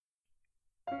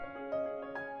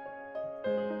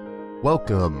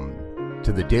Welcome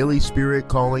to the Daily Spirit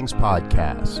Callings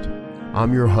podcast.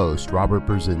 I'm your host, Robert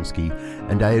Brzezinski,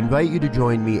 and I invite you to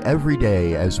join me every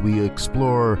day as we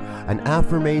explore an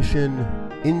affirmation,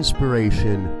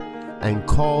 inspiration, and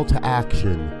call to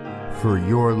action for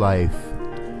your life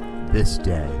this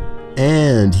day.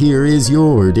 And here is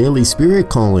your Daily Spirit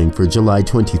Calling for July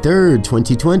 23rd,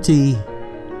 2020.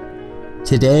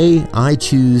 Today, I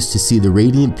choose to see the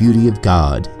radiant beauty of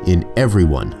God in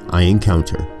everyone I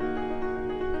encounter.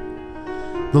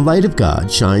 The light of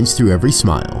God shines through every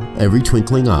smile, every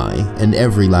twinkling eye, and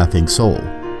every laughing soul.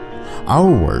 Our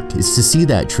work is to see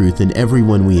that truth in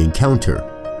everyone we encounter,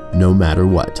 no matter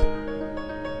what.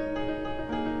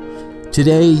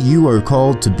 Today, you are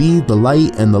called to be the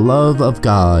light and the love of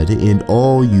God in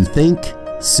all you think,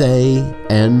 say,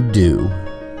 and do.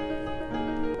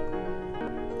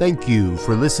 Thank you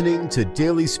for listening to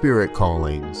Daily Spirit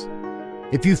Callings.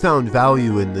 If you found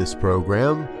value in this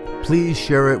program, please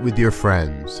share it with your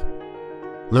friends.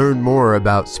 Learn more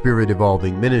about Spirit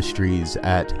Evolving Ministries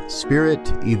at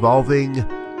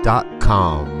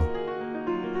spiritevolving.com.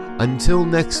 Until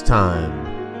next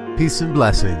time, peace and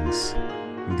blessings.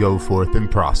 Go forth and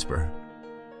prosper.